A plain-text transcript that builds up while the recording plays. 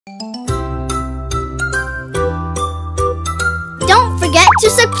to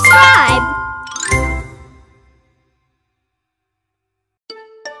subscribe.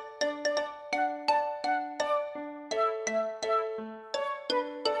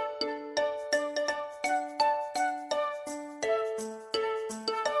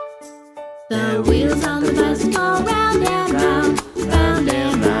 The wheels on the bus go round and round, round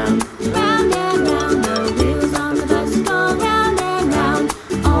and round, round and round. The wheels on the bus go round and round,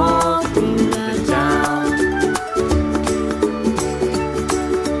 all through the town.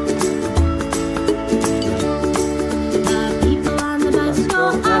 The people on the bus go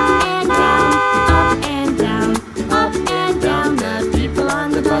up and down, up and down, up and down. The people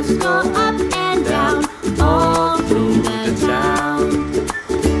on the bus go up and down, all through the town.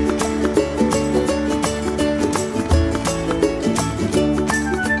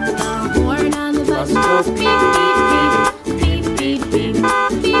 Goes beep, beep, beep, beep, beep, beep, beep,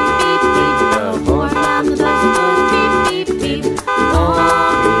 beep, beep. The horn on the bus goes beep, beep, beep, all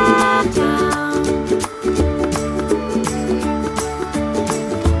through the town.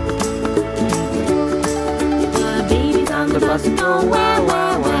 The babies on the bus go wah,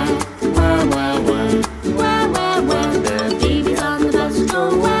 wah, wah, wah, wah, wah, wah, wah, wah. The babies on the bus go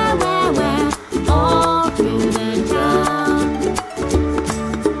wah, wah, wah, all through the town.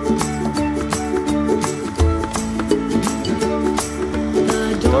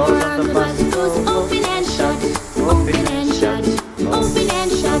 Doors on the bus goes open and shut, open and shut, open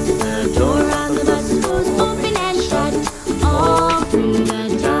and shut. The door on the bus goes open and shut, all through the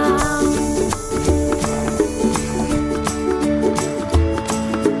town.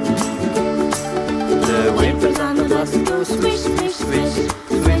 The wipers on the bus go swish, swish, swish,